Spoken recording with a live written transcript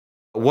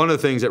One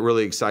of the things that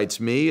really excites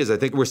me is I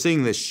think we're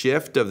seeing this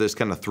shift of this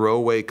kind of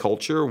throwaway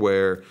culture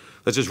where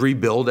let's just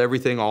rebuild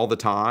everything all the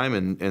time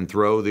and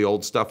throw the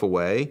old stuff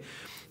away.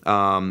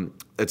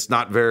 It's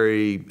not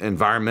very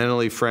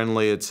environmentally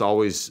friendly. It's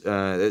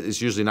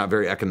usually not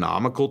very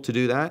economical to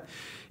do that.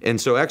 And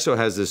so EXO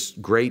has this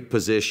great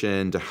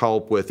position to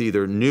help with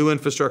either new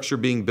infrastructure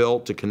being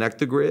built to connect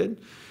the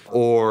grid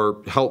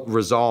or help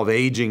resolve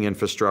aging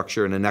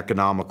infrastructure in an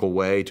economical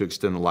way to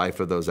extend the life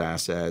of those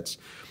assets.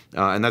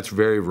 And that's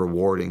very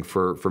rewarding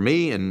for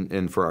me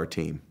and for our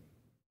team.